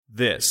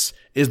This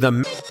is the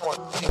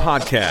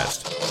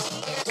podcast.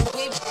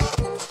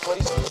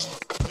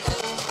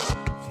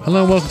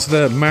 Hello and welcome to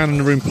the Man in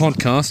the Room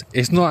podcast.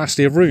 It's not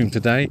actually a room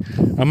today.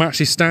 I'm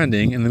actually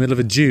standing in the middle of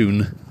a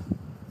dune.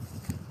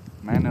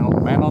 Man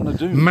on a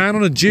dune. Man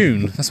on a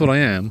dune. That's what I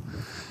am.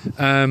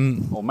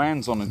 Or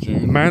man's on a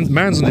dune.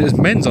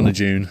 Men's on a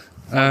dune.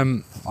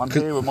 I'm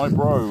here with my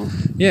bro.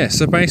 Yeah,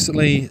 so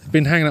basically,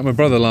 been hanging out with my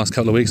brother the last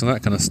couple of weeks on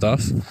that kind of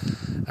stuff.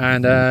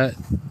 And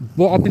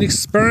what I've been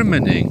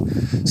experimenting.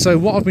 So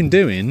what I've been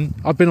doing,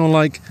 I've been on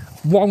I'm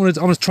going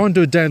to try and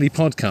do a daily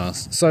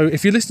podcast. So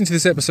if you're listening to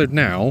this episode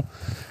now,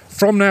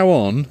 from now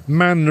on,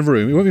 Man in the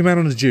Room, it won't be Man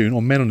on a Dune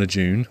or Men on a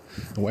Dune,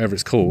 or whatever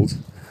it's called.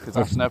 Because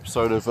that's an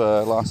episode of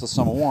Last of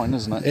Summer Wine,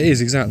 isn't it? It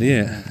is, exactly,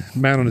 yeah.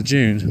 Man on a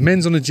Dune.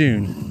 Men's on a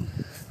Dune.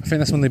 I think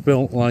that's when they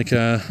built I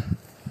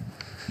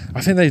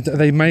think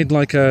they made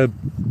like a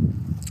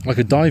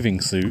diving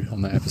suit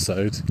on that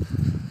episode,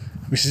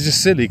 which is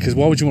just silly because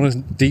why would you want to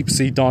deep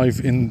sea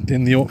dive in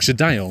the Yorkshire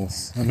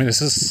Dales? I mean, it's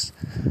just,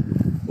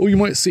 or you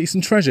might see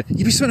some treasure.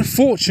 You'd be spending a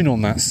fortune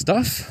on that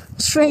stuff.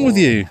 What's wrong with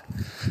you?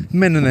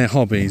 Men and their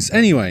hobbies.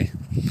 Anyway,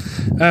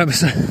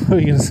 so what are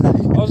you going to say? I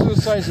was going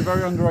to say it's a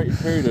very underrated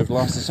period of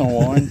Last of Summer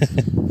Wine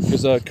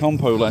because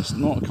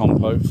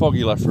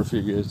Foggy left for a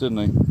few years, didn't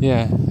he?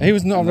 Yeah, he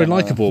was not very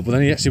likeable, but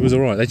then he actually was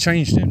alright. They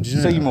changed him. Did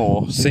you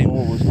know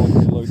Seymour was like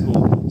a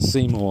local.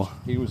 Seymour.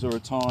 He was a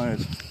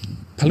retired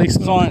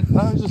Policeman. he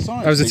was a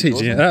science. I was a teacher.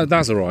 wasn't Yeah,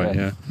 that's alright.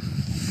 Yeah.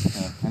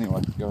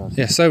 Anyway, go ahead.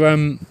 Yeah.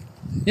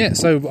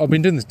 So I've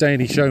been doing this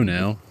daily show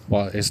now.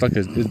 Well, it's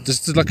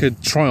just like a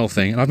trial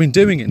thing, and I've been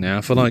doing it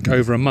now for like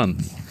over a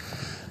month.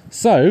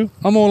 So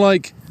I'm all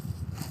like,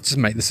 just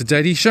make this a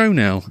daily show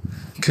now,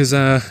 because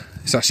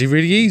it's actually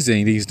really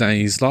easy these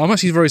days. Like, I'm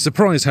actually very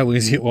surprised how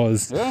easy it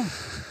was. Yeah.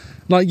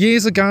 Like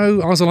years ago,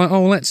 I was like,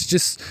 oh, let's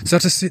just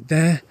have to sit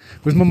there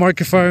with my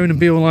microphone and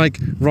be all like,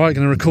 right,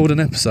 going to record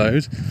an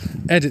episode,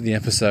 edit the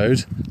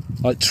episode,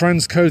 like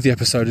transcode the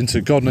episode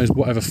into God knows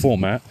whatever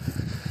format.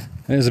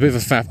 And it was a bit of a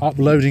faff,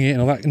 uploading it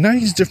and all that. Now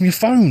you just do it from your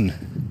phone.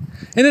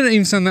 It didn't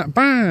even sound that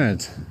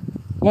bad.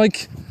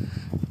 Like,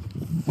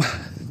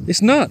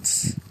 it's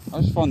nuts. I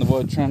just find the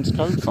word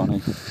transcode funny.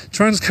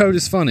 Transcode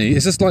is funny.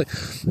 It's just like,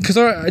 because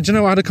I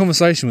had a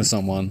conversation with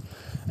someone,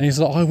 and he's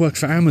like, I work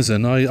for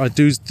Amazon. I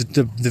do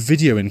the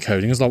video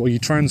encoding. I was like, well, you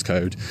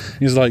transcode? And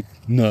he's like,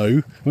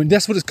 no. I mean,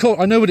 that's what it's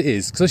called. I know what it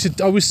is because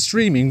I was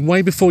streaming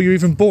way before you were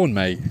even born,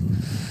 mate.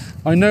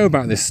 I know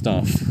about this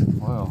stuff.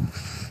 Wow.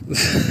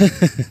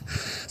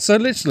 So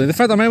literally, the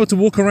fact that I'm able to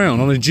walk around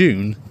on a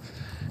dune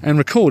and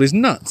record is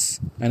nuts,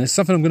 and it's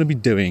something I'm going to be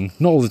doing.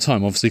 Not all the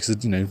time, obviously, because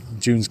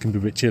dunes can be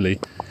a bit chilly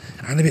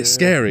and a bit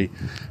scary.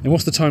 And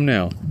what's the time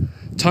now?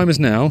 Time is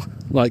now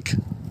like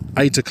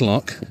 8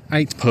 o'clock,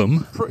 8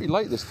 pum. Pretty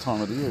late this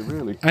time of the year,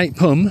 really. 8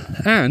 pum,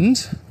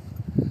 and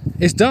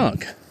it's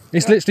dark.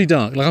 It's literally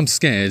dark. Like, I'm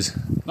scared.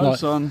 No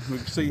sun. We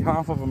can see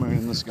half of a moon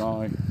in the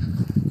sky.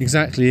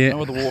 Exactly it.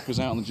 No other walkers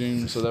out on the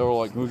dunes, so they're all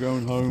like, we're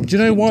going home. Do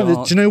you know why?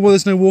 Do you know why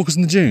there's no walkers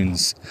on the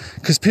dunes?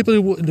 Because people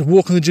who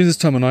walk on the dunes this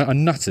time of night are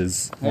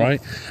nutters,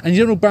 right? And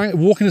you don't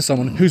walk into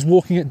someone who's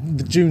walking at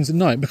the dunes at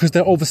night because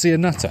they're obviously a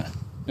nutter.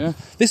 Yeah.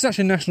 This is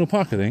actually a national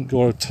park, I think,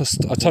 or a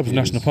type of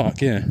national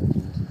park. Yeah.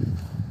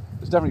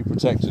 It's definitely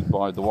protected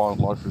by the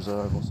Wildlife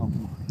Reserve or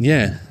something.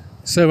 Yeah.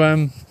 So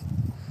I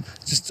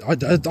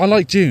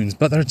like dunes,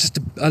 but they're just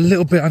a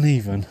little bit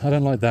uneven. I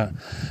don't like that.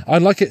 I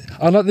like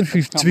them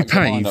to be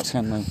paved. Up,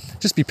 can they?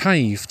 Just be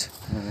paved.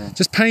 Yeah.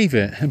 Just pave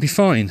it and be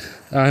fine.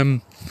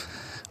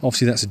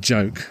 Obviously, that's a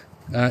joke.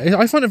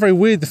 I find it very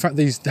weird the fact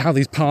how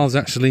these paths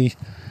actually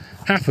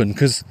happen,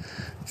 because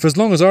for as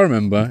long as I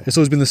remember, it's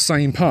always been the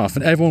same path,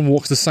 and everyone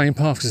walks the same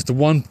path because it's the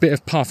one bit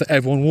of path that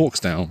everyone walks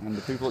down. And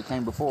the people that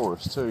came before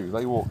us too,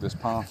 they walked this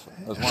path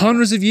as well.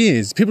 Hundreds of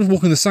years, people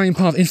walking the same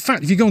path. In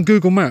fact, if you go on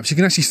Google Maps, you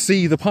can actually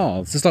see the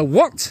paths. It's like,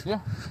 what? Yeah.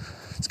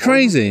 It's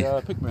crazy.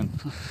 Pikmin.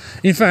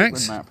 In fact,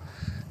 Pikmin map.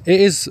 it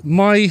is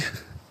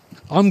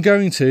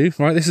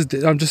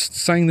I'm just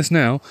saying this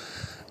now.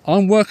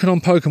 I'm working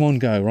on Pokemon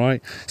Go, right?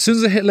 As soon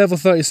as I hit level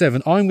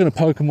 37, I'm going to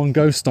Pokemon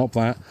Go stop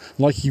that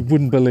like you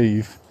wouldn't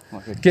believe.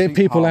 Like Get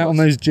people out on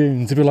those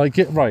dunes to be like,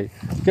 go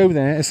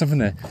there, there's something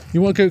there.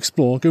 You want to go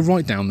explore, go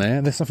right down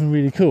there, there's something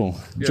really cool.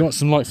 Yeah. Do you want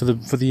some light for the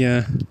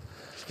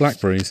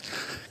blackberries?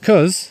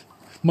 Because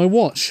my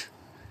watch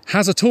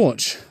has a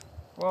torch.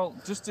 Well,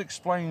 just to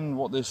explain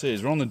what this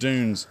is, we're on the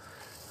dunes,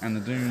 and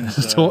the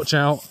dunes... Torch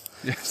out.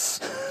 Yes.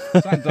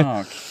 It's that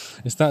dark.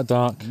 It's that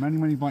dark.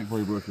 Many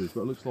blackberry bushes,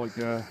 but it looks like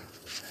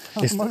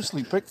it's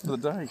mostly picked for the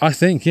day. I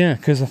think, yeah,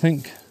 because I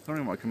think...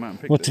 Somebody might come out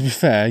and pick Well, it. to be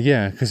fair,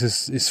 yeah, because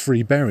it's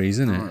free berries,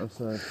 isn't it?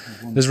 Right,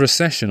 There's a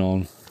recession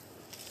on.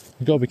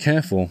 You've got to be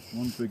careful.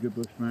 one bigger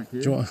bush back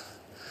here. Do you want...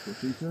 What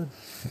she said?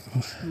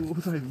 What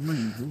does that even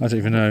mean? I don't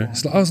even know.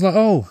 I was like,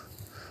 oh,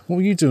 what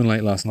were you doing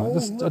late last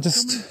night? Somebody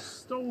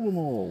stole them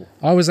all.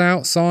 I was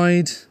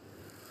outside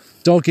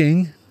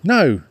dogging.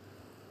 No,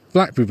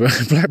 blackberry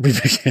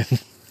picking.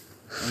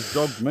 It's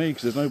dogged me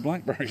because there's no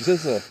blackberries,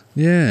 is there?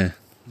 Yeah.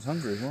 He's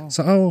hungry as well.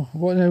 So,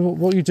 what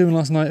are you doing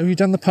last night? Have you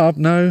done the pub?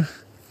 No.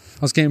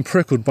 was getting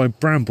prickled by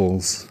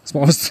brambles. That's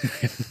what I was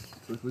doing.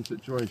 Tricky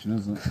situation,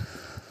 isn't it?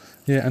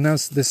 Yeah, and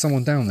there's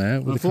someone down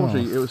there with a car.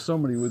 Unfortunately, it was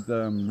somebody with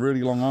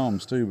really long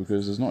arms too,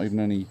 because there's not even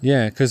any.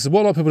 Yeah, because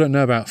what a lot of people don't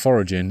know about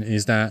foraging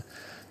is that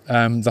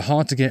the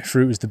hard to get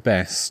fruit is the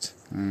best.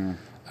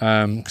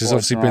 Because it's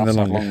obviously been the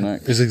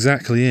longest. Is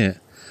exactly it.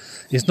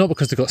 It's not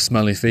because they've got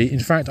smelly feet. In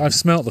fact, I've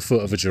smelt the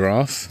foot of a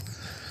giraffe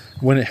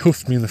when it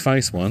hoofed me in the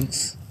face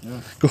once.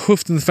 Yeah. Got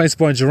hoofed in the face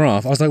by a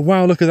giraffe. I was like,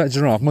 wow, look at that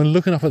giraffe. I'm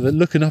looking up at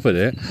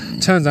it.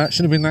 Turns out it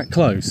shouldn't have been that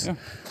close. Yeah.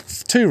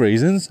 2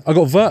 reasons. I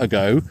got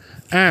vertigo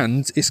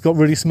and it's got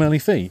really smelly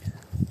feet.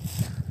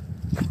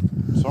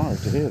 Sorry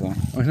to hear that.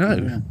 I know.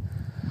 Yeah.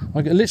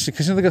 I get literally,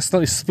 because they got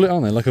slightly split,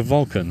 aren't they, like a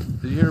Vulcan.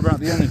 Did you hear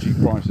about the energy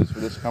prices for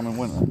this coming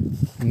winter?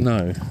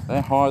 No.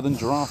 They're higher than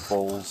giraffe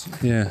balls.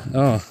 Yeah.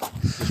 Oh.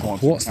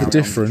 What's the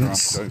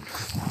difference?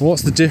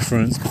 What's the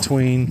difference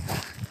between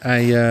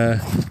a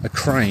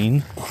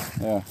crane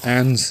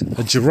and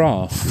a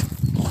giraffe?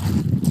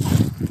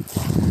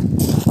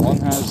 One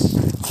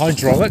has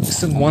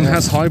hydraulics and one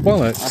has high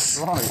bollocks. That's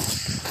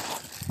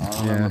right.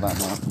 I remember that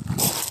now.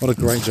 What a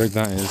great joke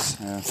that is.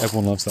 Yeah.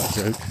 Everyone loves that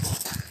joke.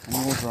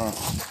 And more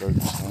giraffe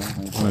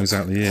jokes. I know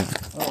exactly it.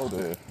 Oh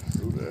dear.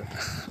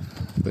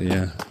 But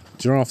yeah,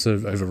 giraffes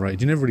are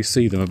overrated. You never really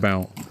see them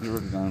about. You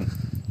really don't.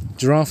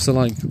 Giraffes are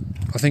like,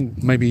 I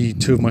think, maybe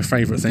 2 of my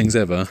favourite things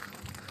ever.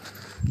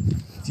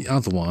 The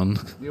other one.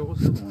 Yeah,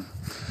 what's the other one?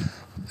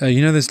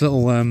 You know this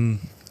little,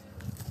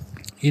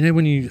 you know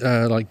when you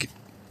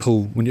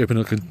pull, when you open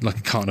like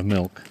a carton of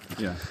milk.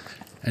 Yeah.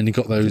 And you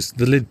got the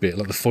lid bit,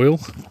 like the foil.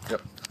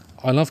 Yep.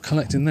 I love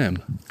collecting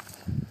them.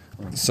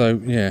 So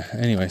yeah.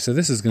 Anyway, so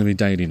this is going to be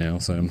daily now.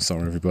 So I'm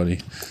sorry,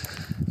 everybody.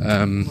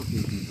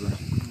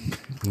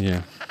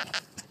 Yeah.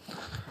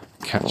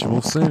 Catch you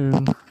all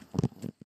soon.